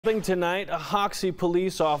Tonight, a Hoxie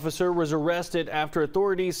police officer was arrested after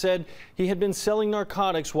authorities said he had been selling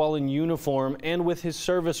narcotics while in uniform and with his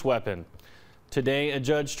service weapon. Today, a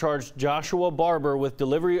judge charged Joshua Barber with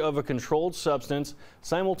delivery of a controlled substance,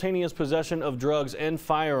 simultaneous possession of drugs and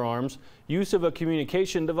firearms, use of a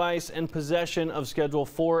communication device, and possession of Schedule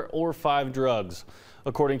 4 or 5 drugs.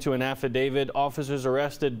 According to an affidavit, officers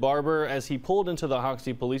arrested Barber as he pulled into the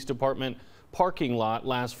Hoxie Police Department parking lot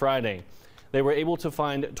last Friday. They were able to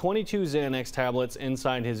find 22 Xanax tablets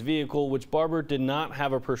inside his vehicle, which Barber did not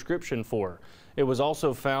have a prescription for. It was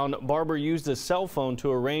also found Barber used a cell phone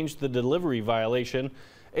to arrange the delivery violation.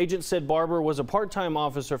 Agents said Barber was a part-time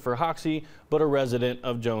officer for Hoxie, but a resident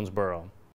of Jonesboro.